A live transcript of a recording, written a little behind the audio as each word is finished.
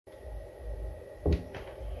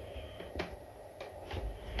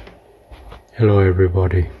Hello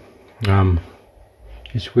everybody,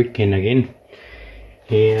 it's weekend again,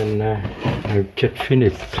 and I've just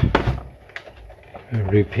finished a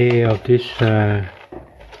repair of this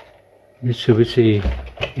Mitsubishi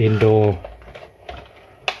indoor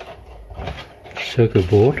circuit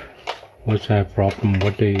board. Was a problem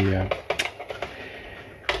with the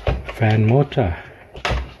fan motor.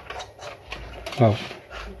 Well,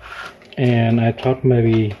 and I thought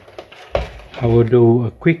maybe I would do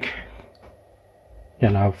a quick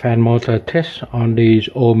fan motor test on this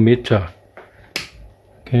ohm meter.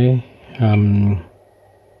 Okay,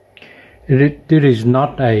 this is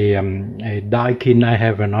not a Daikin. I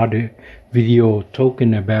have another video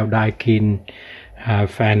talking about Daikin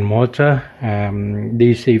fan motor,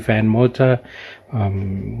 DC fan motor.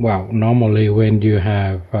 Well, normally when you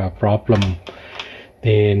have a problem,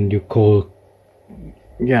 then you call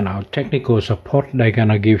technical support. They're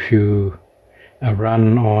gonna give you a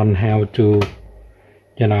run on how to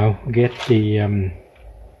get the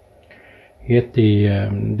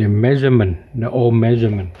measurement, the ohm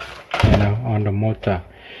measurement, on the motor.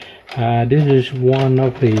 This is one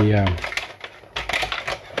of the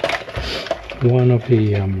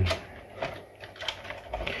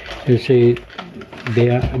you see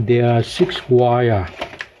there are 6 wire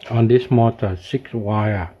on this motor, 6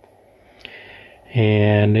 wire,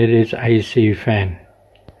 and it is AC fan,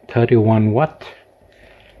 31 watt,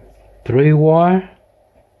 3 wire.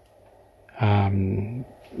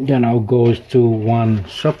 Goes to one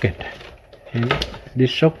socket, and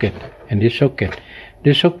this socket and this socket.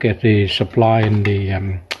 This socket is supplying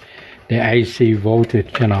the AC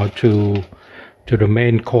voltage, to the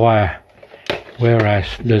main coil,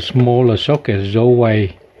 whereas the smaller socket is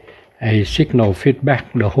always a signal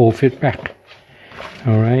feedback, the whole feedback.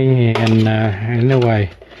 All right, and anyway,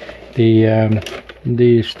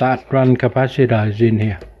 the start run capacitor is in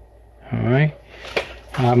here. All right.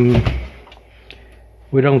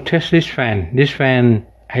 We don't test this fan. This fan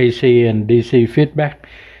AC and DC feedback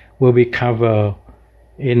will be covered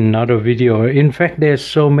in another video. In fact, there's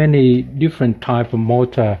so many different type of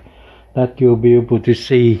motor that you'll be able to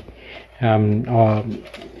see, or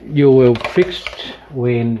you will fix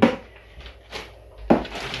when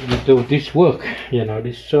you do this work.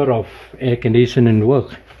 This sort of air conditioning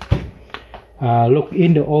work. Look,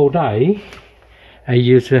 in the old day, I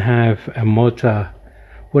used to have a motor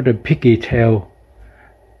with a piggy tail,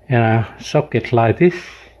 socket like this.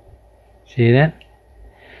 See that?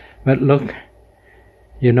 But look,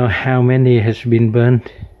 how many has been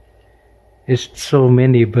burned? It's so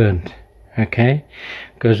many burned. Okay,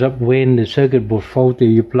 because up when the circuit board faulty,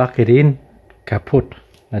 you plug it in, kaput.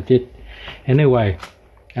 That's it. Anyway,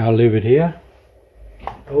 I'll leave it here.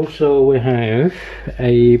 Also, we have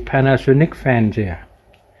a Panasonic fan here.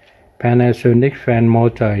 Panasonic fan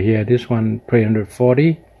motor here. This one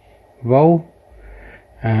 340 volt,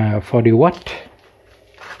 40 watt.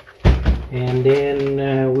 And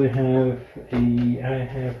then we have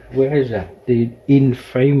where is that? The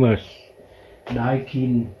infamous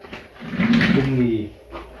Daikin thingy.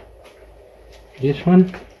 This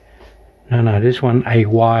one? No, this one a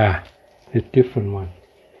wire. It's different one.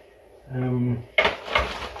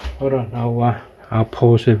 Hold on, I'll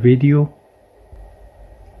pause the video.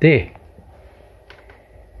 There.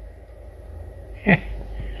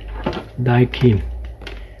 Daikin.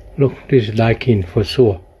 Look, this is Daikin for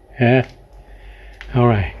sure. Yeah.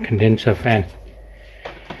 Alright, condenser fan.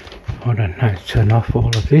 Hold on, let's turn off all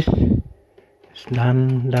of this. It's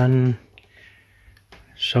done.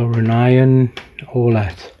 Soldering iron, all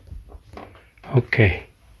that. Okay.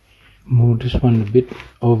 Move this one a bit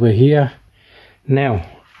over here. Now,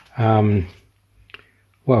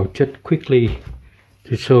 well, just quickly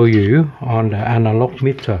to show you on the analog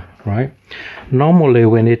meter, right? Normally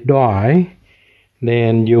when it dies,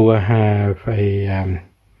 then you will have a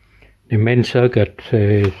the main circuit,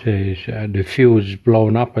 the fuse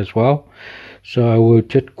blown up as well. So I will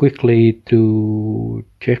just quickly to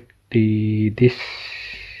check this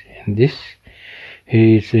and this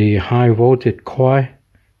is the high voltage coil,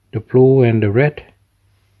 the blue and the red.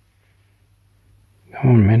 Come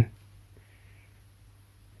on, man.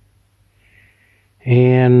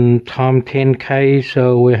 And time 10K,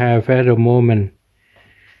 so we have at the moment,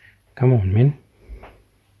 come on, man.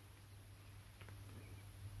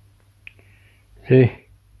 See?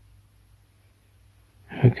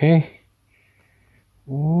 Okay.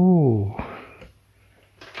 Ooh.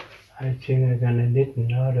 I think I'm gonna need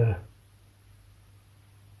another.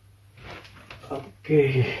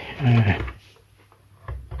 Okay.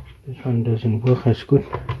 This one doesn't work as good.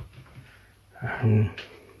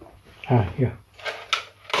 Here.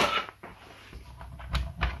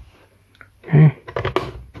 Okay.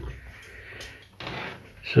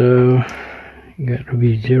 So got to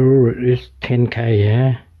be 0. It's 10k,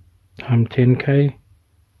 yeah, times 10k,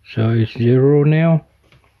 so it's 0 now.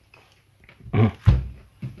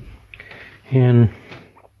 And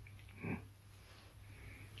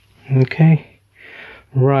okay,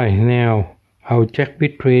 right, now I'll check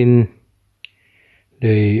between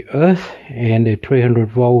the earth and the 300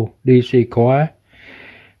 volt DC coil.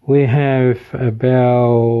 We have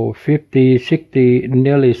about 50, 60,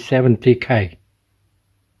 nearly 70k.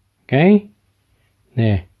 Okay,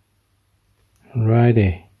 there, right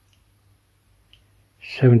there,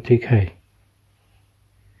 70k.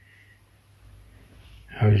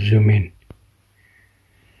 I'll zoom in.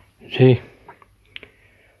 See,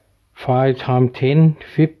 5 times 10,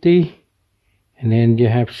 50, and then you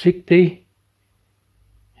have 60,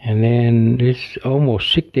 and then it's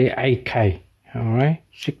almost 68k. All right,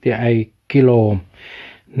 68 kilo ohm.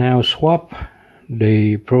 Now swap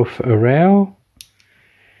the proof around,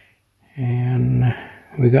 and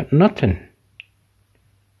we got nothing.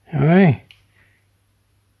 All right.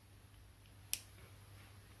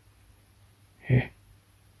 Here.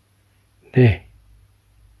 There.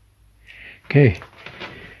 Okay.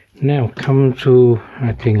 Now come to,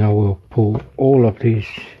 I think I will pull all of these.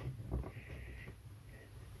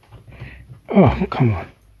 Oh, come on.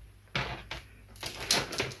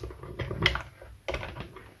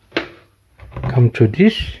 Come to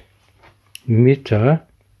this meter.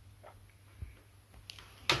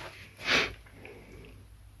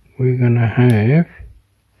 We're gonna have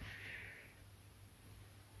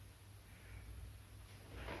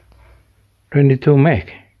 $22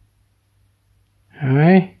 meg.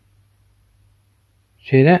 Alright,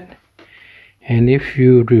 see that? And if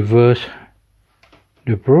you reverse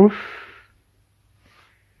the proof,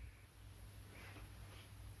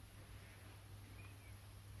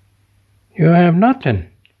 you have nothing.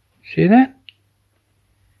 See that?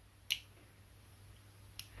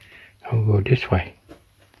 I'll go this way.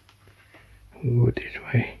 I'll go this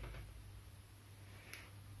way.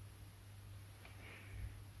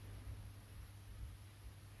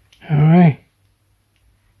 Alright.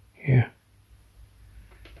 Yeah.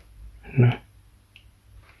 No.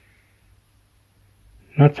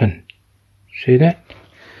 Nothing. See that?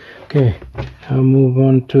 Okay. I'll move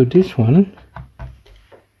on to this one.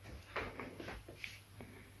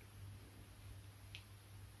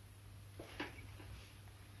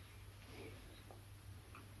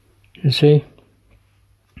 You see?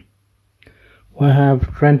 We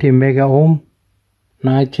have 20 mega ohm,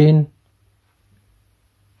 19.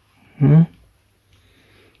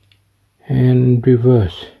 And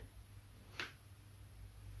reverse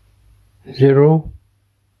 0.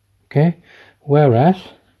 Okay, whereas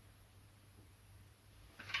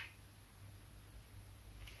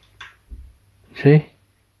see,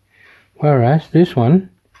 whereas this one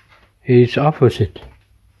is opposite.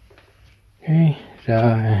 Okay, so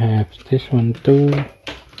I have this one too.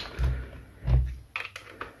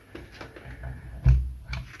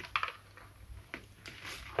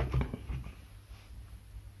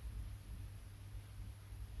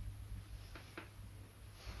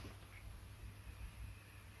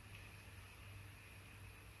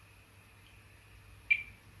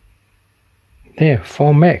 There,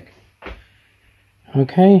 4 meg.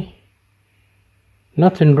 Okay.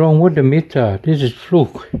 Nothing wrong with the meter. This is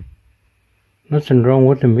fluke. Nothing wrong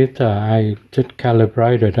with the meter. I just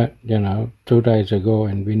calibrated it, 2 days ago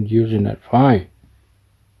and been using it fine.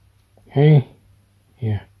 Okay.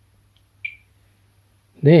 Yeah.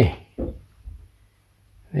 There.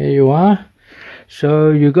 There you are. So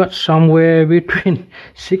you got somewhere between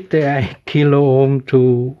 68 kilo ohm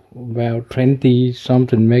to about 20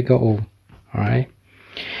 something mega ohm. Alright,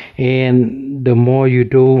 and the more you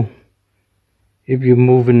do, if you're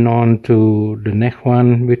moving on to the next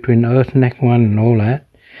one, between earth next one and all that,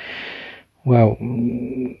 well,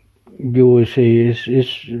 you will see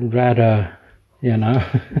it's rather,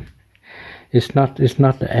 it's not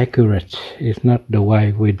accurate. It's not the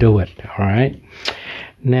way we do it. Alright,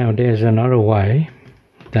 now there's another way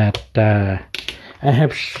that I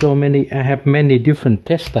have many different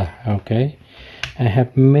testers. Okay, I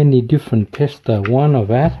have many different testers. One of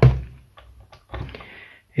that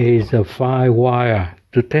is a 5 wire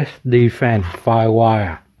to test the fan. 5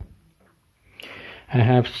 wire. I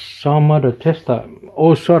have some other tester,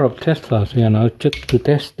 all sort of testers, just to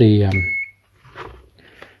test the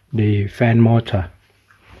fan motor.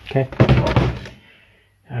 Okay.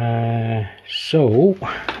 So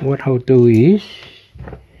what I'll do is,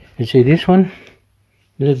 you see this one.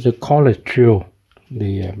 This is the college drill,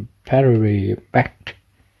 the battery backed.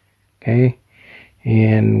 Okay,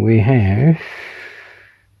 and we have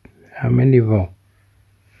how many volt?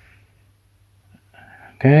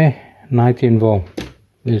 Okay, 19 volt.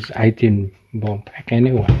 This is 18 volt pack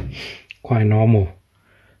anyway, quite normal.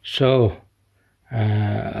 So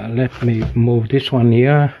let me move this one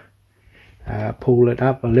here, pull it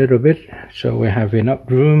up a little bit so we have enough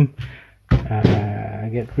room.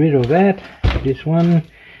 Get rid of that. This one,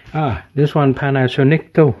 this one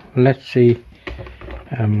Panasonic too. Let's see.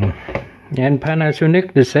 And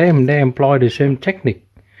Panasonic the same, they employ the same technique.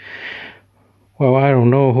 Well, I don't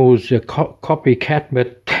know who's a copycat,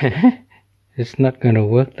 but it's not gonna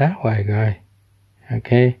work that way, guy.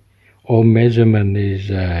 Okay, all measurement is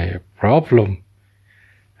a problem.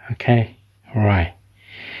 Okay, all right.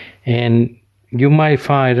 And you might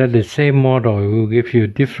find that the same model will give you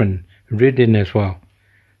different reading as well.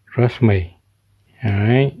 Trust me. All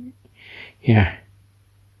right. Yeah.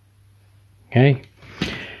 Okay.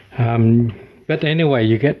 But anyway,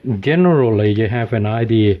 you get generally you have an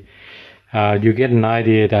idea. You get an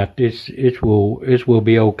idea that it will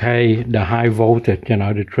be okay. The high voltage, you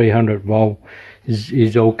know, the 300 volt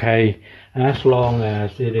is okay as long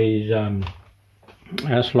as it is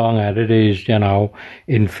you know,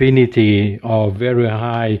 infinity or very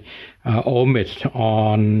high ohms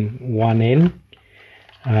on one end.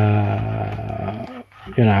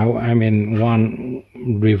 You know, I mean, one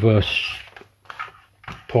reverse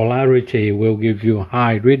polarity will give you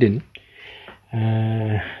high reading.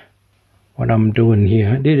 What I'm doing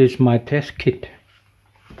here, this is my test kit,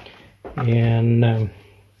 and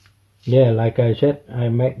yeah, like I said, I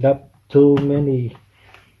made up too many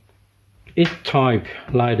each type,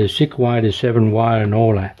 like the 6 wire, the 7 wire, and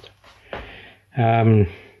all that.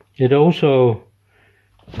 It also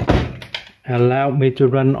allowed me to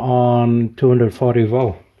run on 240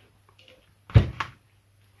 volt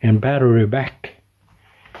and battery back.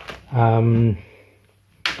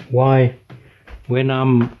 Why? When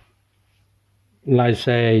I'm, like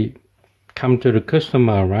say, come to the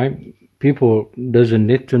customer, right? People doesn't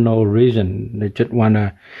need to know reason. They just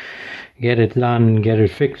wanna get it done, get it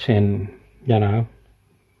fixed, and you know,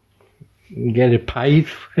 get it paid.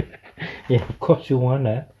 Yeah, of course you want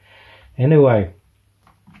that. Anyway,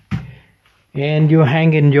 and you're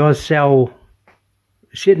hanging yourself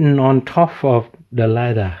sitting on top of the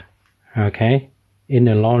ladder, okay, in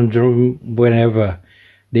the laundry room, whenever,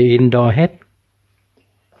 the indoor head.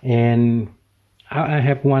 And I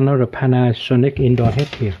have one other Panasonic indoor head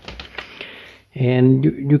here, and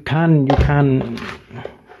you can't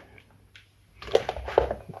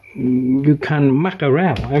muck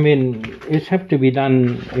around. I mean, it has to be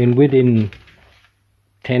done within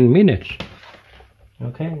 10 minutes.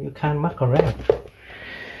 Okay, you can't muck around.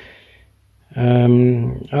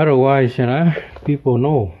 Otherwise, you know, people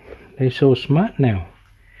know. They're so smart now.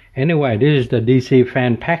 Anyway, this is the DC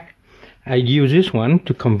fan pack. I use this one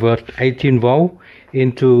to convert 18 volt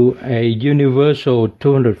into a universal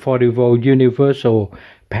 240 volt universal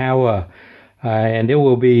power, and it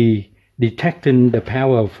will be detecting the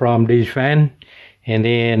power from this fan, and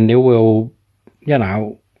then it will, you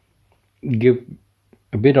know, give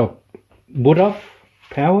a bit of boot off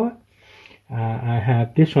power. I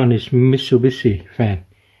have this one is Mitsubishi fan.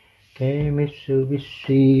 Okay,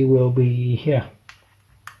 Mitsubishi will be here.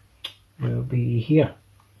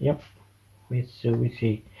 Yep,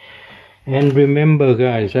 Mitsubishi. And remember,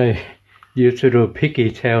 guys, I used to do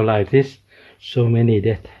piggy tail like this. So many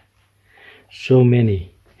that. So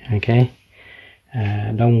many. Okay.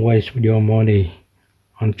 Don't waste your money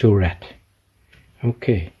on that.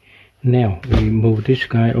 Okay. Now we move this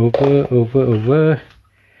guy over,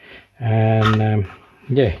 and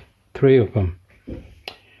yeah, 3 of them.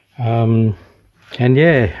 And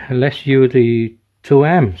yeah, let's use the 2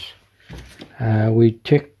 amps. We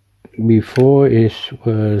checked before, it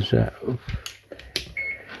was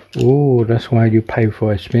oh, that's why you pay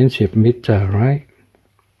for expensive meter, right?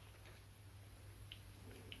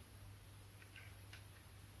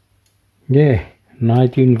 Yeah,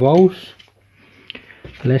 19 volts.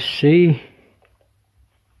 Let's see.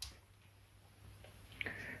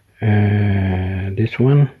 This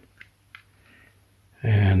one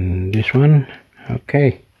and this one.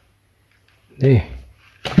 Okay, there.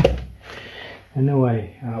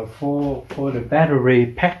 Anyway, for the battery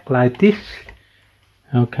pack like this,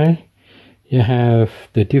 okay, you have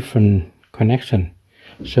the different connection.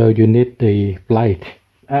 So you need the blade,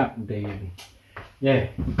 yeah,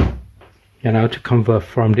 you know, to convert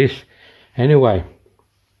from this. Anyway,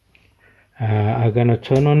 I'm gonna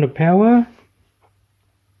turn on the power.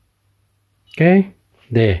 Okay,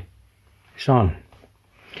 there, it's on.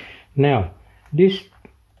 Now this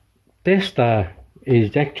tester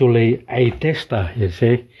is actually a tester, you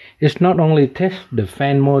see. It's not only test the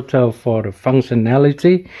fan motor for the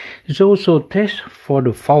functionality, it's also test for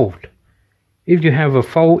the fault. If you have a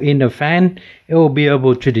fault in the fan, it will be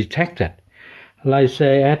able to detect it. Like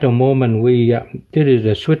say at the moment this is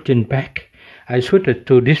a switching back. I switched it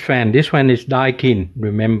to this fan. This one is Daikin,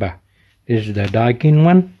 remember. This is the Daikin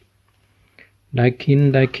one.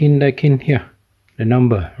 Daikin, here. The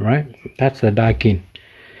number, right? That's the Daikin.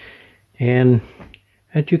 And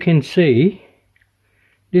as you can see,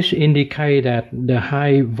 this indicates that the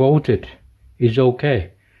high voltage is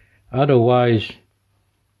okay. Otherwise,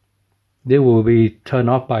 they will be turned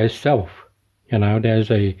off by itself. You know,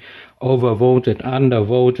 there's a overvolted,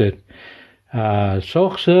 undervolted,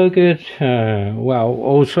 short circuit, well,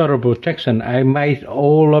 all sort of protection. I made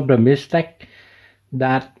all of the mistake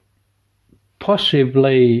that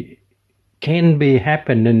possibly can be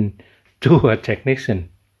happening to a technician,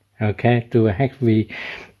 okay, to an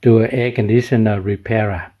air conditioner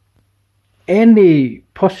repairer. Any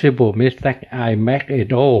possible mistake, I make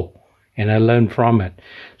it all, and I learn from it.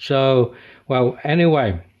 So, well,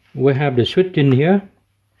 anyway, we have the switch in here.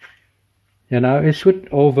 You know, it switch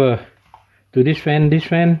over to this fan,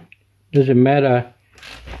 doesn't matter.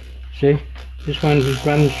 See, this one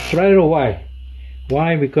runs straight away.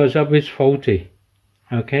 Why? Because of it's faulty.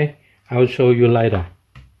 Okay, I'll show you later.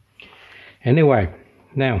 Anyway,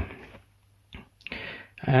 now,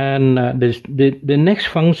 and the next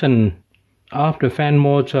function of the fan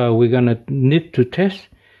motor we're gonna need to test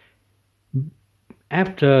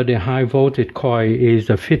after the high voltage coil is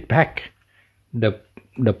the feedback, the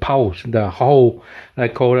pulse, the whole, I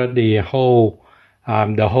call it the whole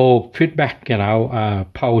feedback, you know,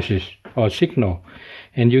 pulses or signal.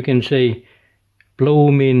 And you can see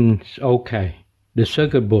blue means okay, the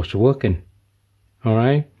circuit board's working. All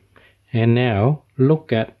right, and now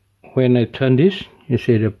look at when I turn this, you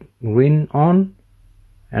see the green on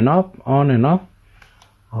and off, on and off.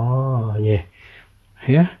 Oh yeah,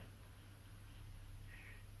 here.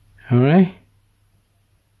 All right,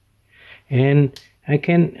 and I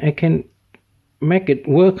can make it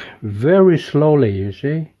work very slowly. You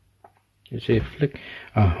see flick.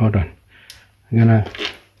 Oh, hold on, I'm gonna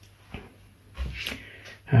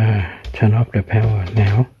turn off the power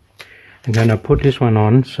now. I'm gonna put this one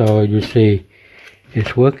on so you see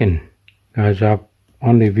it's working. Because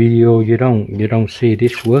on the video you don't see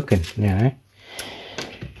this working. Yeah.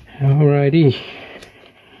 Alrighty.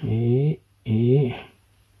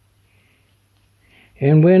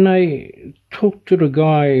 And when I talked to the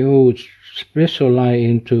guy who specialized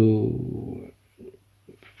into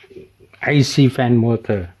AC fan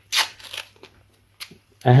motor,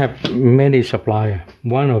 I have many suppliers.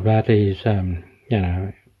 One of that is, you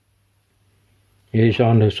know, is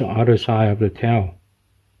on the other side of the town,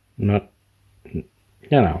 not,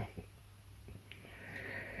 you know,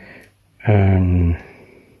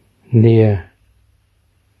 near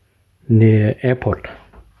airport,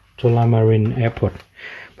 Tullamarine Airport.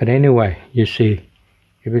 But anyway, you see,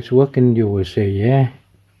 if it's working, you will say, yeah,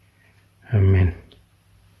 amen.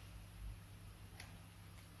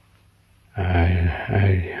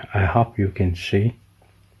 I hope you can see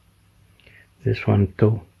this one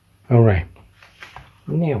too. All right.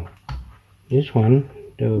 Now, this one,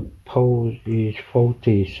 the pole is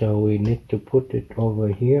faulty, so we need to put it over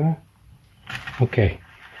here. Okay.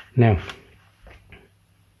 Now,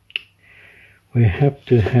 we have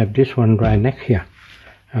to have this one right next here.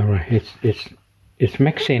 All right. It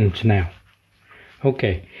makes sense now.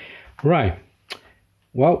 Okay. Right.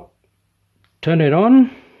 Well, turn it on.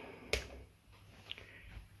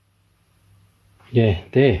 Yeah,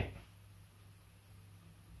 there.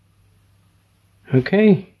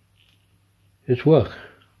 Okay, it's work.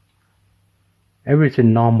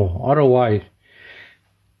 Everything normal. Otherwise,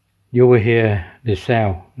 you will hear the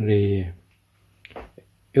sound. It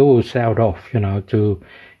will sound off, you know,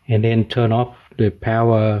 and then turn off the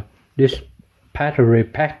power. This battery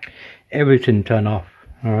pack, everything turn off.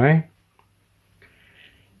 All right.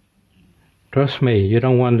 Trust me, you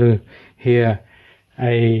don't want to hear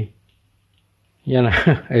a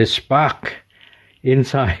spark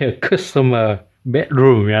inside a customer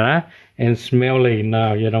bedroom, you know, and smelly.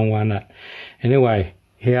 No, you don't want that. Anyway,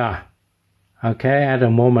 here, okay, at the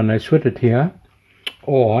moment I switch it here,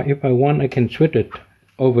 or if I want I can switch it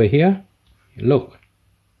over here. Look,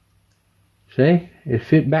 see, it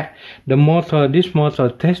feedback. The motor, this motor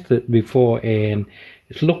tested before, and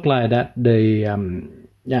it looked like that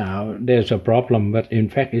there's a problem, but in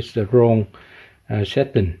fact it's the wrong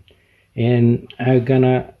setting. And I'm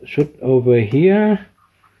gonna switch over here,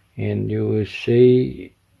 and you will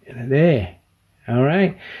see there. All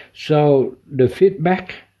right, so the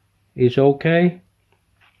feedback is okay.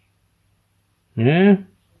 Yeah,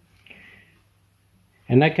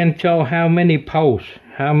 and I can show how many pulse,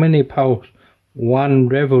 one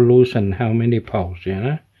revolution, how many pulse, you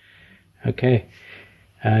know. Okay,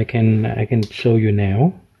 I can show you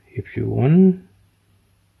now if you want.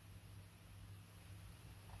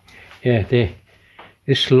 Yeah, there,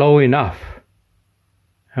 it's slow enough.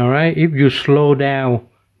 All right, if you slow down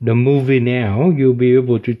the movie now, you'll be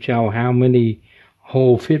able to tell how many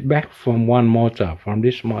whole feedback from one motor, from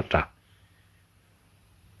this motor.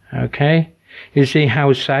 Okay, you see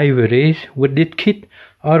how safe it is with this kit.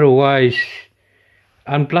 Otherwise,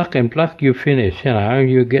 unplug and plug, you finish, you know,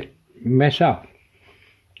 you get messed up.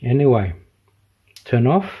 Anyway, turn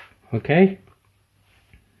off. Okay,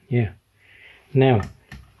 yeah, now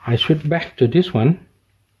I switch back to this one.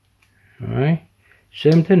 All right,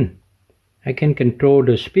 same thing. I can control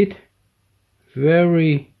the speed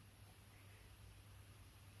very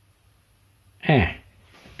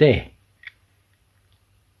there.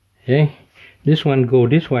 Okay, this one go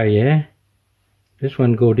this way, yeah, this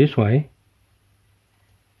one go this way,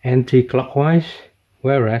 anti-clockwise,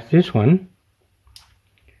 whereas this one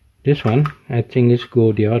I think it's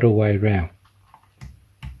go the other way around.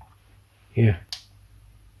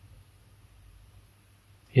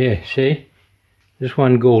 Yeah, see, this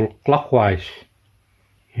one go clockwise.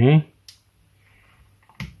 Okay,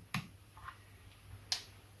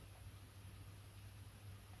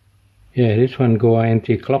 yeah, this one go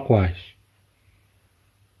anti-clockwise.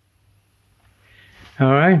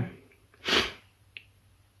 All right,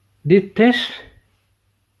 this test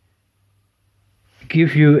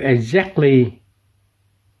gives you exactly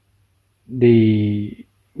the,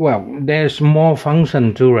 well, there's more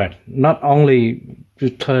function to it, not only to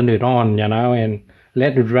turn it on, you know, and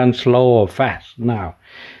let it run slow or fast. Now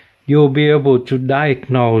you'll be able to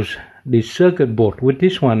diagnose the circuit board with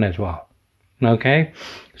this one as well. Okay,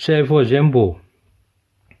 say for example,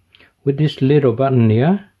 with this little button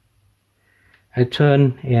here, I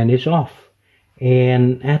turn and it's off,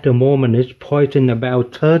 and at the moment it's pointing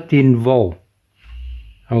about 13 volt.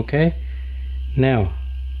 Okay, now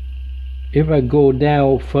if I go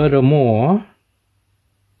down furthermore,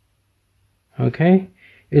 okay,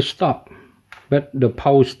 it stopped, but the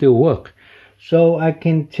pulse still work. So I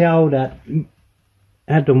can tell that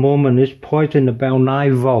at the moment it's pointing about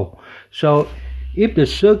 9 volt. So if the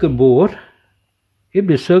circuit board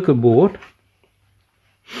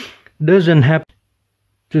doesn't have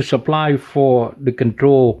to supply for the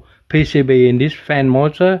control PCB in this fan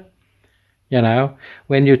motor, you know,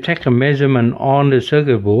 when you take a measurement on the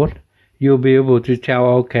circuit board, you'll be able to tell,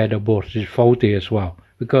 okay, the board is faulty as well,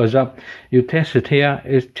 because you test it here,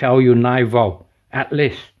 it tell you 9 volt at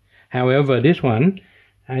least. However, this one,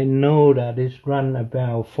 I know that it's run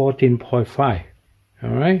about 14.5. all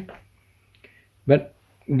right, but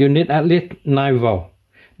you need at least 9 volt.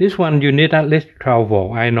 This one you need at least 12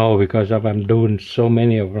 volt. I know, because I'm doing so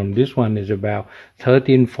many of them. This one is about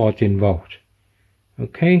 13-14 volts.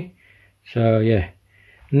 Okay, so yeah,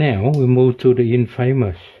 now we move to the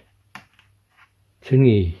infamous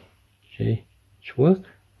thingy. See, it's work.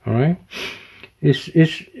 All right,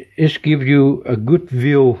 it's give you a good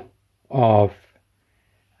view of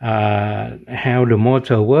how the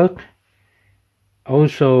motor works.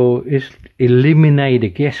 Also, it's eliminate the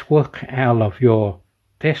guesswork out of your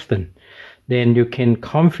testing. Then you can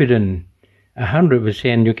confident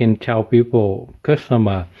 100%. You can tell people,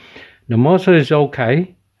 customer, the motor is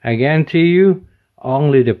okay. I guarantee you,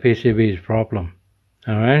 only the PCB is problem.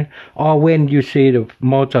 All right. Or when you see the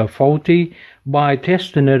motor faulty, by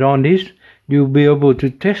testing it on this, you'll be able to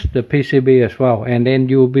test the PCB as well, and then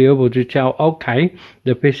you'll be able to tell, okay,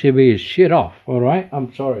 the PCB is shit off. All right.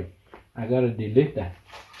 I'm sorry, I gotta delete that.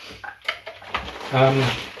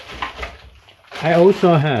 I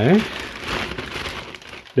also have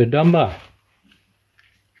the dummy.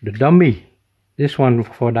 This one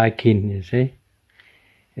for Daikin, you see,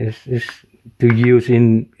 is to use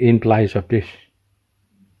in place of this.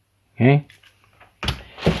 Okay.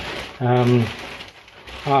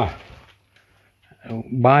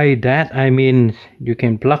 By that I mean you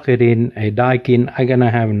can plug it in a Daikin. I'm gonna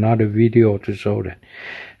have another video to show that.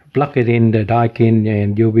 Plug it in the Daikin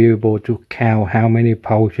and you'll be able to count how many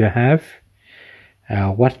poles you have,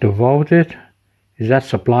 what the voltage is, that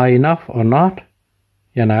supply enough or not,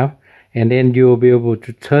 you know, and then you'll be able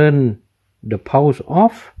to turn the poles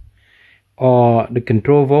off or the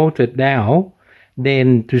control voltage down,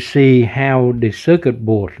 then to see how the circuit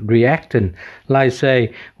board reacting. Like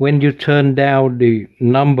say, when you turn down the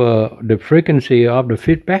frequency of the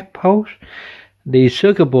feedback pulse, the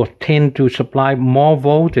circuit board tend to supply more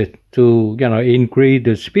voltage to increase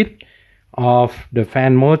the speed of the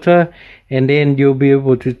fan motor, and then you'll be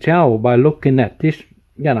able to tell by looking at this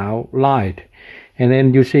light, and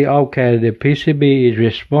then you see, okay, the PCB is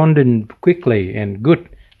responding quickly and good,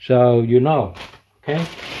 so okay.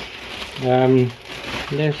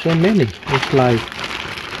 There's so many, it's like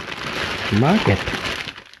market.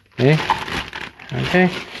 Okay,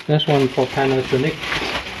 that's one for Panasonic,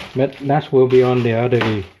 but that will be on the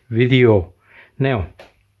other video. Now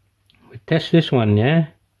we test this one.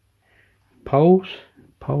 Pulse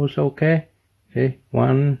okay. Okay,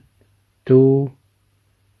 1 2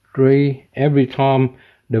 3. Every time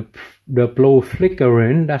the blue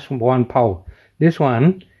flickering, that's one pulse. This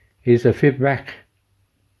one is a feedback.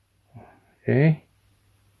 Okay,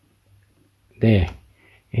 there,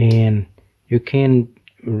 and you can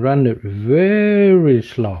run it very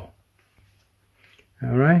slow.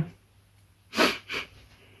 All right,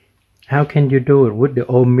 how can you do it with the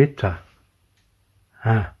old meter?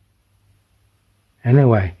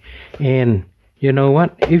 Anyway, and you know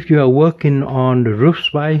what, if you are working on the roof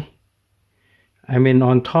space,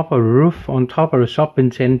 on top of the roof, on top of the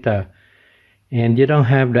shopping center, and you don't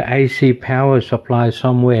have the AC power supply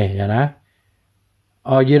somewhere,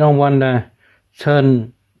 or you don't want to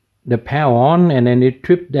turn the power on and then it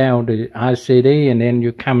trip down the RCD, and then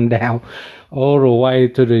you come down all the way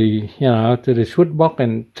to the to the switch box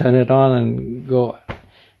and turn it on and go.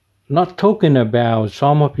 Not talking about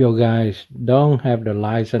some of your guys don't have the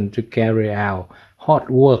license to carry out hot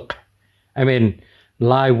work.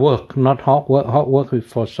 Live work, not hot work. Hot work is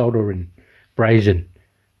for soldering, brazing.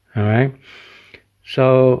 All right.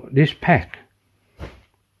 So this pack,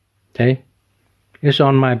 okay, it's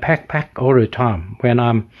on my backpack all the time when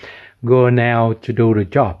I'm going out to do the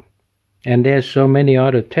job. And there's so many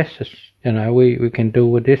other tests, we can do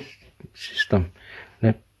with this system.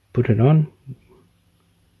 Let's put it on.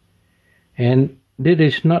 And this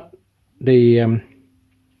is not the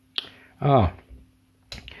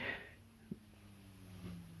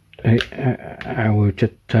I will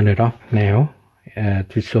just turn it off now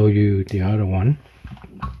to show you the other one.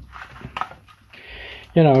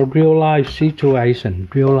 Real life situation,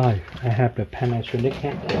 real life. I have the Panasonic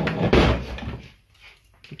hat.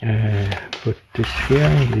 Put this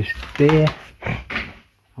here, this there.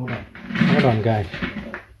 Hold on guys.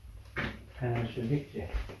 Panasonic there.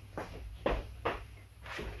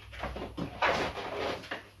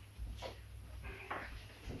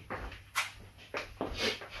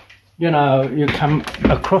 You come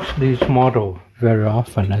across this model very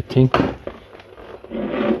often. I think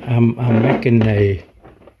I'm making a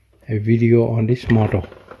video on this model.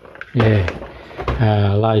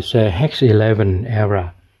 Like Hex 11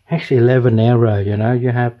 era. Hex 11 era,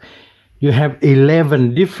 you have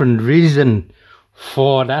 11 different reasons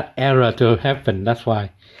for that error to happen. That's why.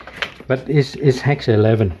 But it's Hex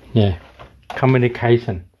 11.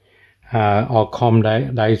 Communication or COM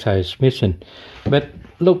data is missing. But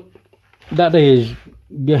look, that is,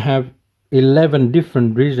 you have 11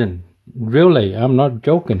 different reasons. Really, I'm not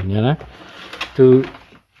joking,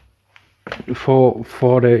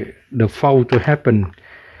 for the fault to happen.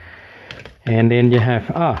 And then you have,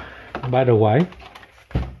 by the way,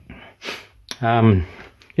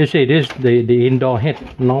 you see this, the indoor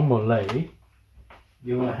head. Normally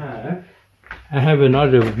you will have, I have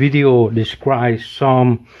another video describe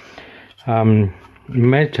some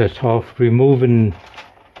methods of removing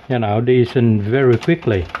these very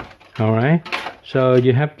quickly. All right, so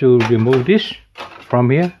you have to remove this from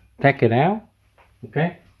here, take it out.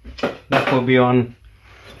 Okay, that will be on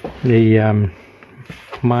the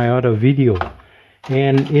my other video.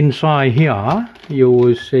 And inside here you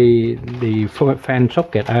will see the fan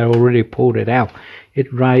socket. I already pulled it out.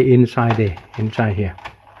 It's right inside there, inside here.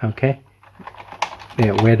 Okay,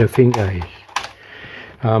 there where the finger is.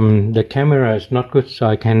 The camera is not good, so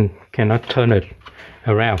I cannot turn it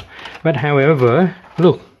around. But however,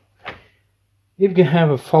 look, if you have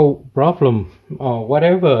a fault problem or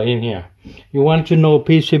whatever in here, you want to know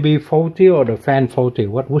PCB faulty or the fan faulty,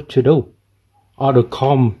 what would you do? Or the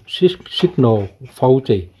COM signal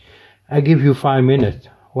faulty. I give you 5 minutes.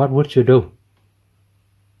 What would you do?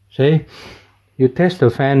 See, you test the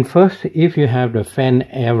fan first if you have the fan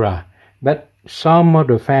error. But some of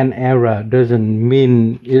the fan error doesn't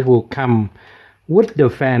mean it will come with the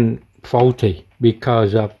fan faulty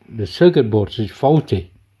because of the circuit board is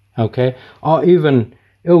faulty. Okay, or even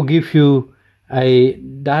it will give you a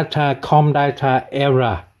COM data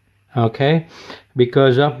error. Okay,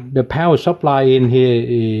 because of the power supply in here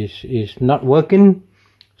is not working,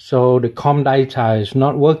 so the COM data is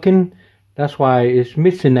not working. That's why it's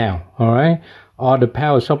missing now. All right, or the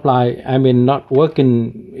power supply, I mean, not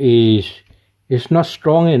working, is not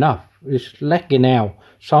strong enough. It's lagging out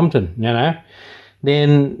something, you know.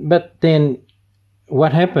 But then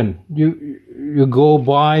what happened? You go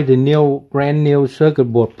buy the brand new circuit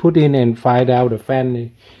board, put in, and find out the fan is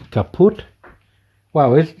kaput.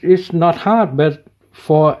 Well, it's not hard, but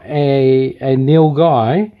for a new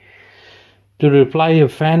guy to replace a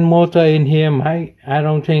fan motor in here, I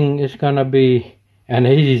don't think it's gonna be an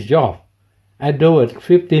easy job. I do it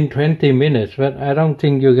 15-20 minutes, but I don't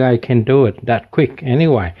think you guys can do it that quick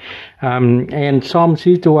anyway. And some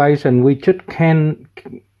situation we just can't,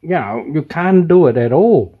 you can't do it at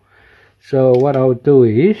all. So what I'll do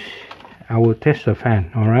is I will test the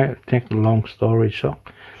fan. All right, take a long story short.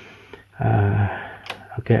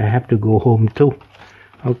 Okay, I have to go home too.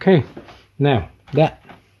 Okay, now that.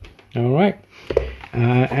 All right,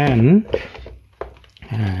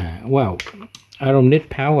 well, I don't need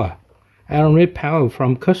power. I don't need power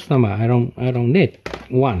from customer. I don't need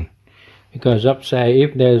one, because upside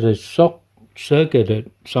if there's a short circuit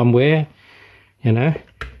somewhere, you know.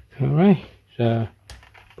 All right, so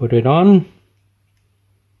put it on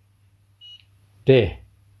there.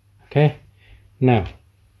 Okay, now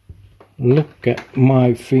look at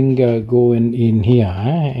my finger going in here,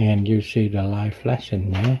 and you see the light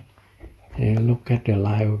flashing there. And look at the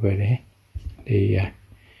light over there.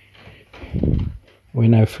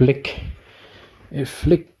 When I flick, it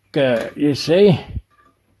flick, you see.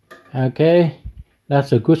 Okay,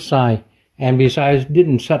 that's a good sign. And besides,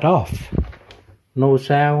 didn't shut off. No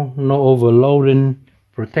sound, no overloading,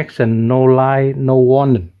 protection, no light, no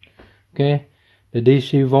warning. Okay, the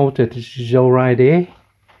DC voltage is all right there.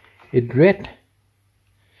 It's red.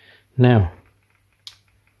 Now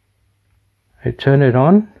I turn it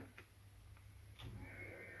on.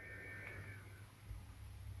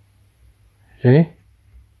 See,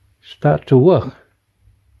 start to work.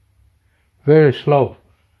 Very slow.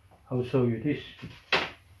 I'll show you this.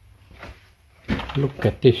 Look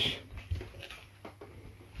at this.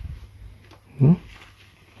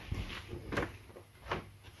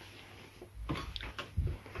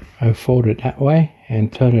 I fold it that way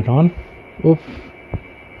and turn it on. Oops.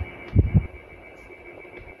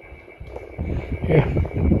 Yeah,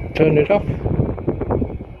 turn it off.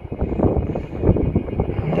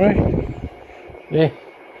 All right. There.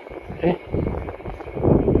 There.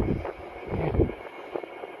 Yeah.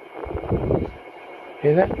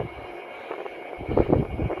 See that?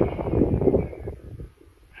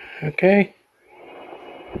 Okay.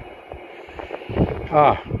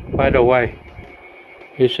 By the way,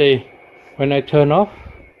 you see, when I turn off,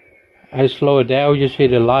 I slow it down. You see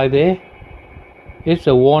the light there? It's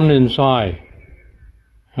a warning sign.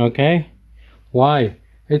 Okay? Why?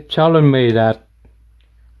 It's telling me that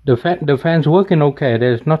the fan's working okay.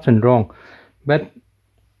 There's nothing wrong. But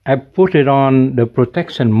I put it on the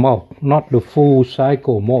protection mode, not the full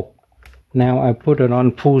cycle mode. Now I put it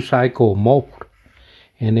on full cycle mode.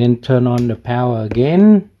 And then turn on the power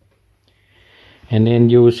again. And then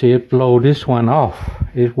you will see it blow this one off.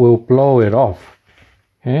 It will blow it off.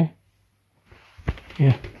 Okay?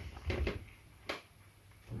 Yeah.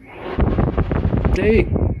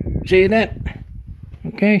 See that?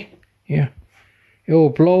 Okay? Yeah. It will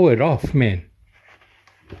blow it off, man.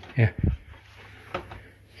 Yeah.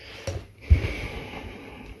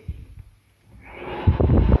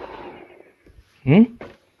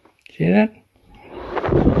 See that?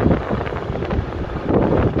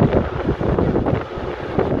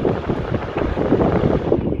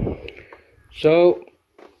 So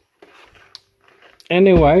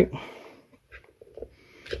anyway,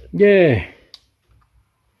 yeah,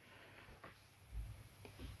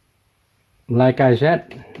 like I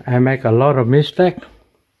said, I make a lot of mistakes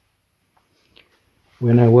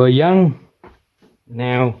when I was young.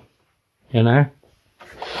 Now, you know.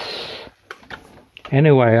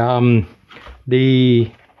 Anyway,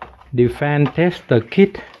 the fan tester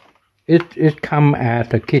kit, it come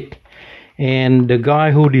as a kit. And the guy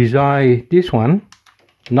who designed this one,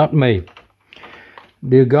 not me,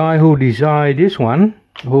 the guy who designed this one,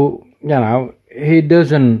 who, you know, he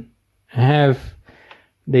doesn't have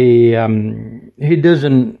the, he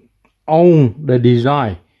doesn't own the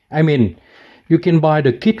design. I mean, you can buy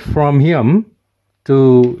the kit from him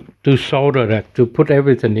to solder that, to put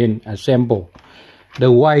everything in, assemble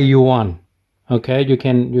the way you want. Okay, you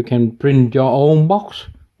can print your own box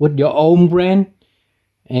with your own brand.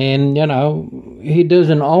 And, you know, he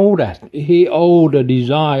doesn't own that. He owns the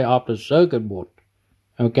design of the circuit board,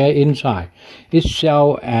 okay, inside. It's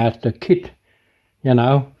sold as the kit, you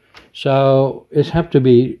know. So it has to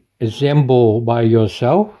be assembled by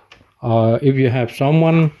yourself. Or if you have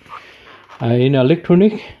someone In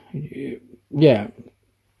electronic, yeah,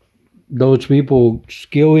 those people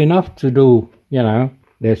skilled enough to do, you know,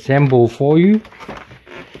 the assemble for you,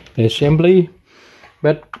 the assembly,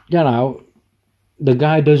 but you know, the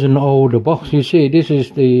guy doesn't know the box. You see, this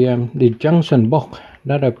is the junction box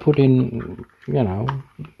that I put in, you know,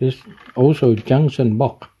 this also junction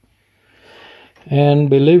box. And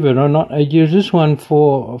believe it or not, I use this one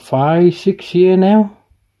for 5-6 years now,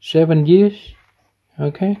 7 years,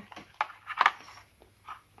 okay,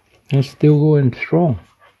 and still going strong.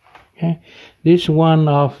 Okay, this one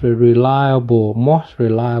of the reliable, most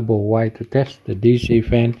reliable way to test the DC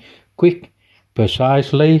fan quick,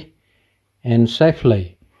 precisely, and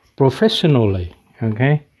safely, professionally.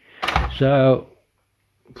 Okay, so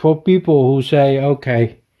for people who say,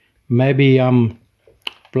 okay, maybe I'm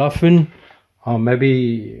bluffing, or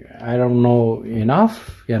maybe I don't know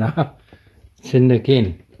enough, you know, sin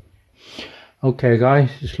again. Okay guys,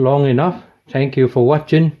 it's long enough. Thank you for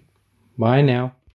watching. Bye now.